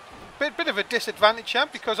 really bit of a disadvantage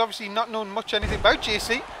champ because obviously not knowing much anything about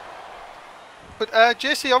JC. But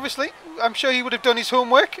JC, obviously, I'm sure he would have done his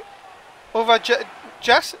homework over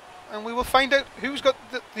Jess, and we will find out who's got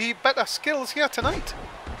the better skills here tonight.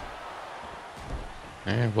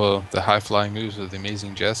 Yeah, well, the high-flying moves of the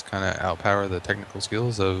amazing Jess kind of outpower the technical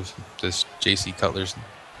skills of this JC Cutler's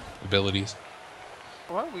abilities.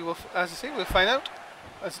 Well, we will, as I say, we'll find out.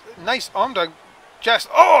 Nice arm drag. Just,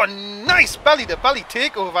 oh, nice belly to belly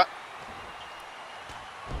takeover.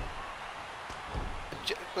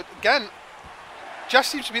 But again,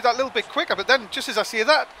 just seems to be that little bit quicker. But then, just as I say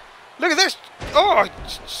that, look at this. Oh,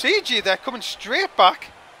 CJ there coming straight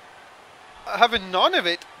back, having none of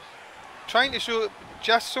it, trying to show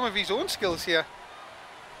just some of his own skills here.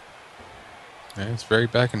 Yeah, it's very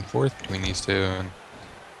back and forth between these two.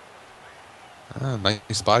 And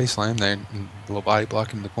nice body slam there, little body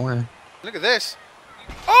block in the corner. Look at this.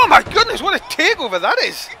 Oh my goodness, what a takeover that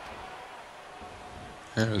is.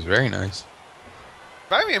 Yeah, it was very nice.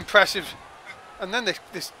 Very impressive. And then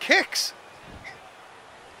this kicks.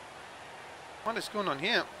 What is going on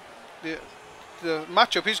here? The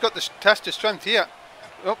matchup, he's got the test of strength here.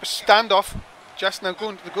 Oh, standoff. Just now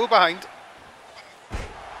going to the go behind.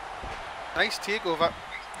 Nice takeover.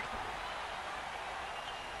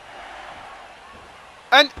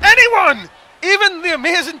 And anyone, even the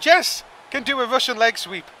amazing Jess, can do a Russian leg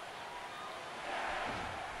sweep.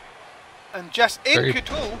 And Jess in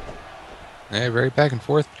control. Yeah, very back and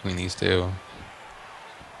forth between these two.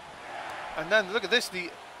 And then look at this, the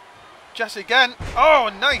Jess again.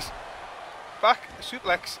 Oh, nice. Back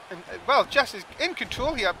suplex. And well, Jess is in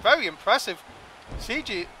control here. Very impressive.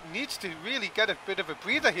 CJ needs to really get a bit of a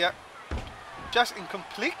breather here. Jess in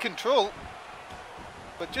complete control.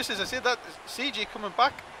 But just as I said that, CJ coming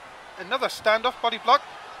back. Another standoff body block.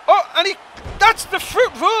 Oh, and that's the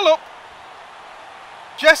fruit roll up.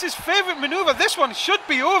 Jess's favourite manoeuvre. This one should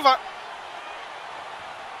be over.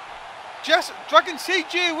 Jess dragging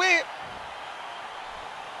CJ away.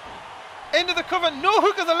 Into the cover. No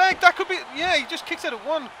hook of the leg. That could be. Yeah, he just kicks it at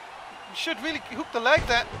one. He should really hook the leg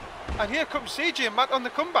there. And here comes CJ and Matt on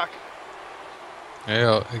the comeback.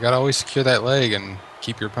 Yeah, you gotta always secure that leg and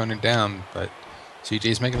keep your opponent down. But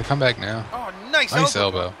CJ's making the comeback now. Oh, nice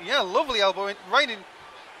elbow. Yeah, lovely elbow right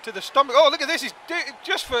into the stomach. Oh, look at this. He's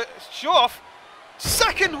just for show off.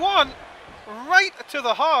 Second one right to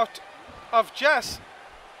the heart of Jess.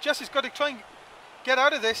 Jess has got to try and get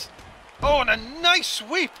out of this. Oh, and a nice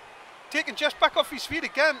sweep. Taking Jess back off his feet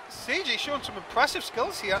again. CJ showing some impressive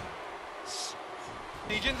skills here.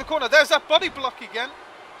 CJ in the corner. There's that body block again.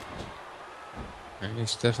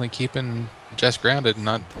 He's definitely keeping Jess grounded and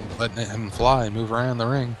not letting him fly and move around the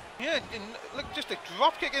ring. Yeah, and look, just a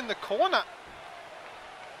drop kick in the corner.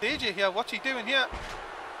 CJ here, what's he doing here?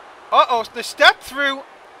 Uh-oh, the step through.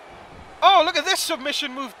 Oh, look at this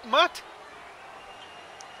submission move, Matt.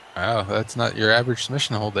 Wow, that's not your average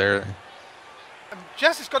submission hold there. And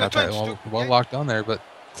Jess has got to try and... Well locked on there, but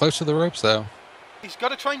close to the ropes, though. He's got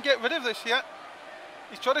to try and get rid of this here.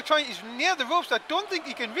 He's trying to try... He's near the ropes. I don't think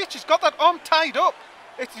he can reach. He's got that arm tied up.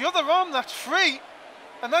 It's the other arm that's free.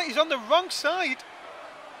 And now he's on the wrong side.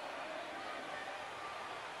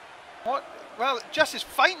 What? Well, Jess is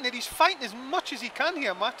fighting it. He's fighting as much as he can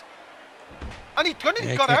here, Matt. And he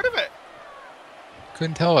got out of it.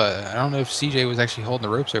 Couldn't tell. I don't know if CJ was actually holding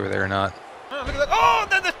the ropes over there or not. Oh, look at that. Oh,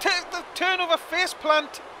 then the turnover face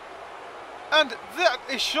plant. And that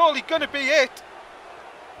is surely going to be it.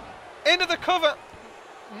 Into the cover.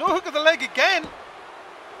 No hook of the leg again.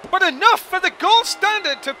 But enough for the gold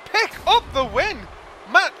standard to pick up the win.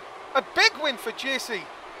 Matt, a big win for JC.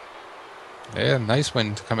 Yeah, nice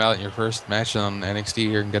win to come out in your first match on NXT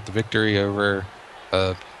here and get the victory over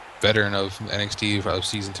a veteran of NXT of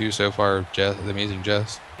Season 2 so far, Jess, the amazing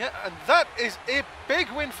Jess. Yeah, and that is a big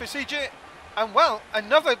win for CJ. And well,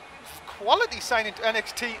 another quality signing to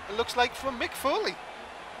NXT, it looks like, from Mick Foley.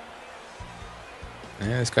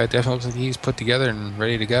 Yeah, this guy definitely looks like he's put together and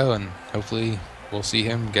ready to go, and hopefully we'll see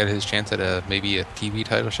him get his chance at maybe a TV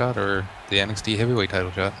title shot or the NXT heavyweight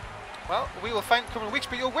title shot. Well, we will find coming weeks,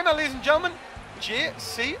 but your winner, ladies and gentlemen,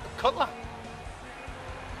 JC Cutler.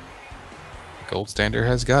 Gold standard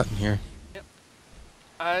has gotten here. Yep.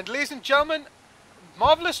 And ladies and gentlemen,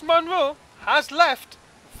 Marvelous Monroe has left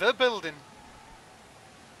the building.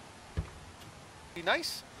 Be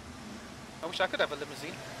nice. I wish I could have a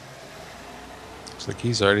limousine. Looks like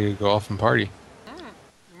he's ready to go off and party.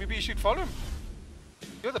 Maybe you should follow him.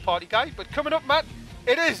 You're the party guy. But coming up, Matt,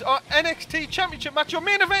 it is our NXT Championship match, your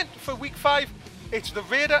main event for Week 5. It's the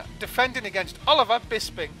Raider defending against Oliver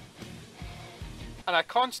Bisping. And I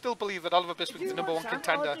can't still believe that Oliver Bisping is the #1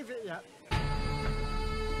 contender.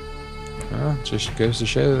 Well, just goes to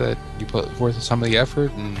show that you put forth some of the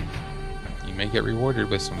effort and you may get rewarded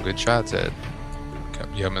with some good shots at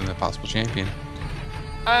becoming the possible champion.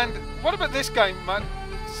 And what about this guy, man?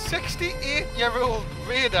 68-year-old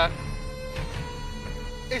Raider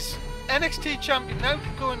is NXT champion now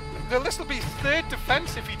going... This will be third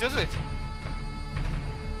defense if he does it.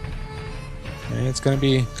 Yeah, It's going to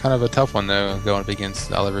be kind of a tough one, though, going up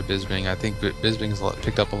against Oliver Bisping. I think Bisping's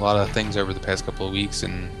picked up a lot of things over the past couple of weeks,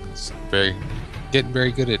 and is getting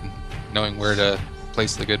very good at knowing where to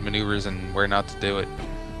place the good maneuvers and where not to do it.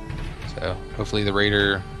 So hopefully the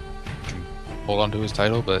Raider can hold on to his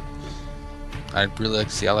title, but I'd really like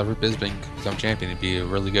to see Oliver Bisping become champion. It'd be a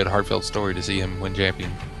really good, heartfelt story to see him win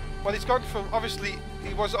champion. Well, he's gone from, obviously,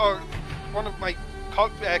 he was one of my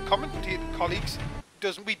commentator colleagues.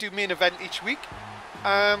 We do main event each week.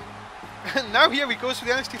 And now here he goes for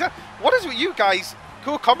the NXT title. What is with you guys,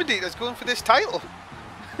 co-commentators, going for this title?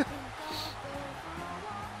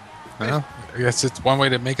 Well, I guess it's one way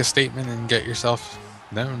to make a statement and get yourself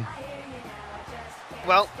known.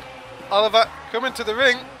 Well, Oliver coming to the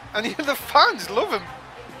ring, and the fans love him.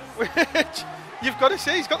 Which, you've got to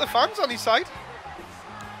say, he's got the fans on his side.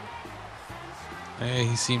 Yeah,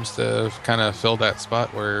 he seems to have kind of filled that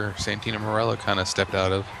spot where Santino Marella kind of stepped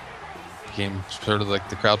out of. Became sort of like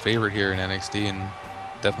the crowd favorite here in NXT, and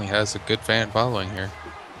definitely has a good fan following here.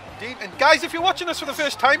 Indeed. And guys, if you're watching us for the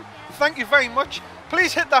first time, thank you very much.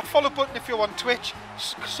 Please hit that follow button if you're on Twitch.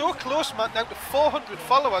 So close, man, now to 400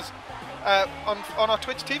 followers on our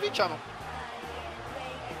Twitch TV channel.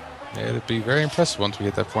 Yeah, it'd be very impressive once we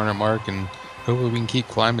hit that 400 mark, and hopefully we can keep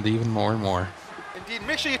climbing even more and more. Indeed.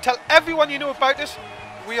 Make sure you tell everyone you know about us.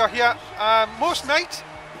 We are here most nights,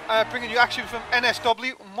 bringing you action from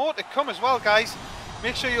NSW. More to come as well, guys.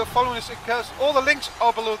 Make sure you're following us because all the links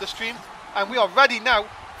are below the stream. And we are ready now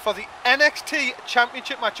for the NXT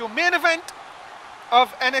Championship match. Your main event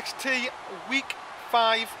of NXT Week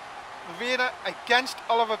 5. Raider against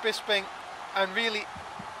Oliver Bisping. And really,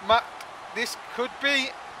 Matt, this could be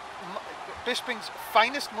Bisping's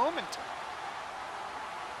finest moment.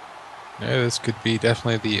 Yeah, this could be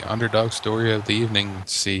definitely the underdog story of the evening.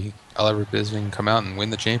 See Oliver Bisping come out and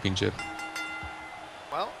win the championship.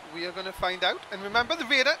 Well, we are going to find out. And remember, the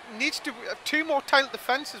Raider needs to have 2 more title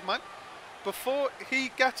defenses, man, before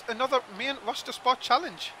he gets another main roster spot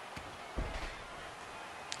challenge.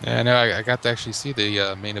 Yeah, no, I got to actually see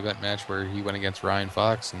the main event match where he went against Ryan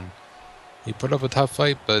Fox, and he put up a tough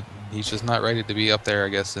fight, but he's just not ready to be up there, I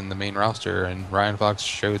guess, in the main roster. And Ryan Fox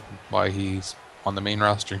showed why he's on the main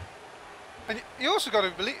roster. And you also got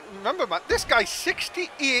to remember, Matt, this guy's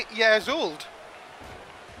 68 years old.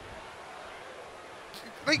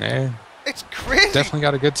 Like, yeah, it's crazy. Definitely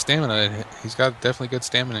got a good stamina. He's got definitely good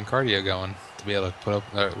stamina and cardio going to be able to put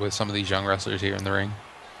up with some of these young wrestlers here in the ring.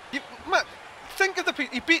 Matt, think of the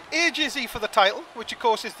people. He beat AJZ for the title, which of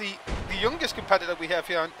course is the youngest competitor we have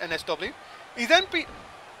here on NSW. He then beat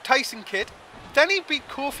Tyson Kidd. Then he beat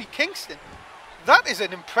Kofi Kingston. That is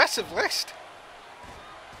an impressive list.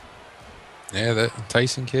 Yeah, that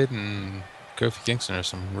Tyson Kidd and Kofi Kingston are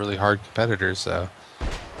some really hard competitors, so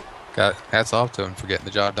got hats off to him for getting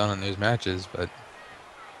the job done in those matches, but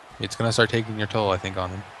it's going to start taking your toll, I think, on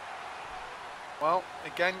him. Well,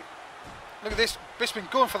 again, look at this.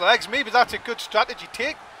 Bisping going for the legs. Maybe that's a good strategy.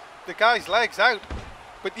 Take the guy's legs out.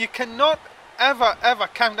 But you cannot ever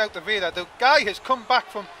count out the Raider. The guy has come back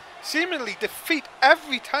from seemingly defeat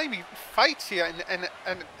every time he fights here in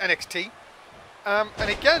NXT. And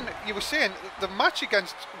again, you were saying the match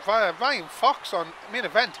against Ryan Fox on main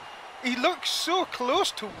event, he looked so close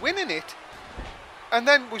to winning it, and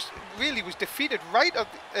then was defeated right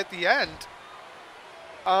at the end.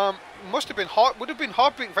 Must have been would have been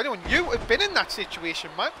heartbreaking for anyone. You have been in that situation,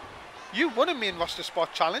 Matt. You won a main roster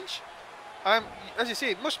spot challenge. As you say,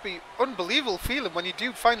 it must be unbelievable feeling when you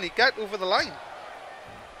do finally get over the line.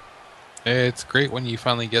 It's great when you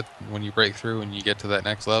finally when you break through and you get to that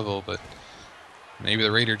next level, but maybe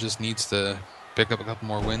the Raider just needs to pick up a couple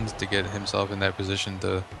more wins to get himself in that position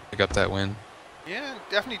to pick up that win. Yeah,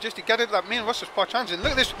 definitely just to get into that main roster spot challenge. And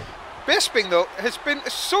look at this. Bisping, though, has been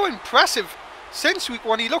so impressive since week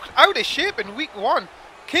 1. He looked out of shape in week 1.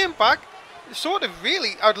 Came back, sort of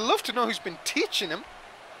really, I'd love to know who's been teaching him.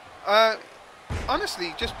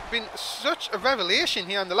 Honestly, just been such a revelation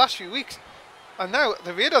here in the last few weeks. And now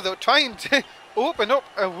the Raider, though, trying to open up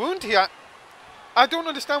a wound here. I don't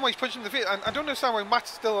understand why he's punching the face, and I don't understand why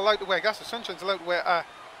Matt's still allowed to wear glasses. Sunshine's allowed to wear,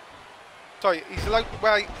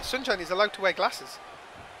 Sunshine is allowed to wear glasses.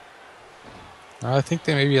 I think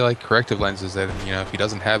they may be like corrective lenses that, you know, if he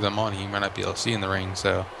doesn't have them on, he might not be able to see in the ring,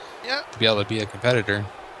 so yeah, to be able to be a competitor.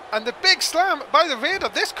 And the big slam by the Raider,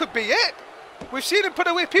 this could be it. We've seen him put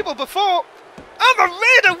away people before, and the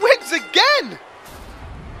Raider wins again!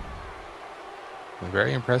 A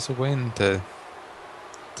very impressive win to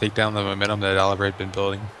take down the momentum that Oliver had been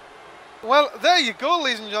building. Well, there you go,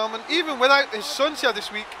 ladies and gentlemen. Even without his sons here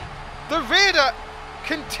this week, the Raider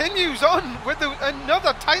continues on with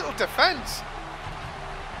another title defense.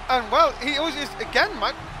 And well, he always is, again,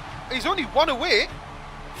 Matt, he's only one away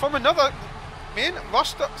from another main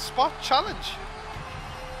roster spot challenge.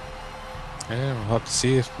 Yeah, we'll have to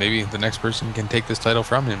see if maybe the next person can take this title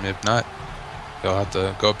from him. If not, he'll have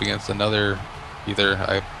to go up against another, either,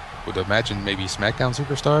 I would imagine, maybe SmackDown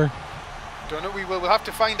superstar. Don't know, we'll have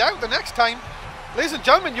to find out the next time. Ladies and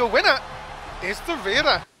gentlemen, your winner is the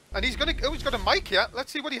Raider. And he's got a mic here.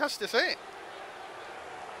 Let's see what he has to say.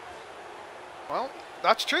 Well,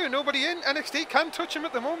 that's true. Nobody in NXT can touch him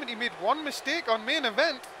at the moment. He made one mistake on main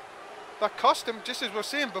event that cost him, just as we were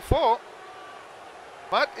saying before.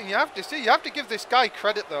 Matt, and you have to give this guy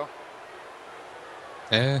credit, though.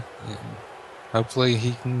 Yeah, hopefully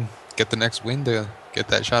he can get the next win to get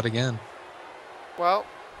that shot again. Well,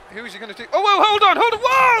 who's he going to take? Oh, well, hold on.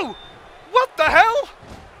 Whoa! What the hell?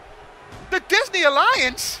 The Disney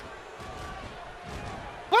Alliance?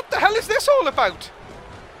 What the hell is this all about?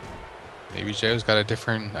 Maybe Joe's got a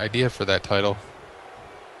different idea for that title.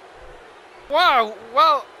 Wow,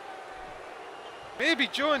 well, maybe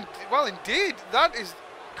Joe, well, indeed, that is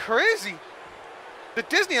crazy. The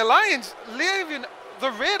Disney Alliance leaving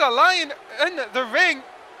the Raider Lion in the ring.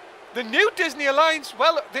 The new Disney Alliance,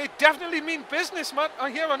 well, they definitely mean business, Matt,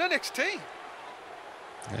 here on NXT.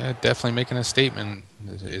 Yeah, definitely making a statement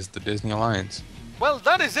is the Disney Alliance. Well,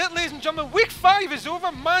 that is it, ladies and gentlemen. Week 5 is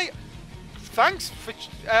over. My thanks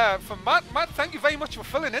for Matt. Matt, thank you very much for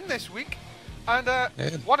filling in this week. And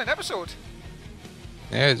what an episode.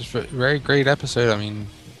 Yeah, it's a very great episode. I mean,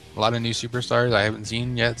 a lot of new superstars I haven't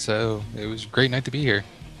seen yet, so it was a great night to be here.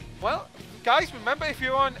 Well, guys, remember, if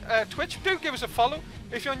you're on Twitch, do give us a follow.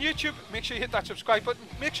 If you're on YouTube, make sure you hit that subscribe button.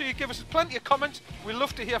 Make sure you give us plenty of comments. We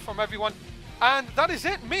love to hear from everyone. And that is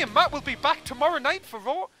it. Me and Matt will be back tomorrow night for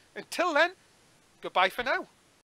Raw. Until then, goodbye for now.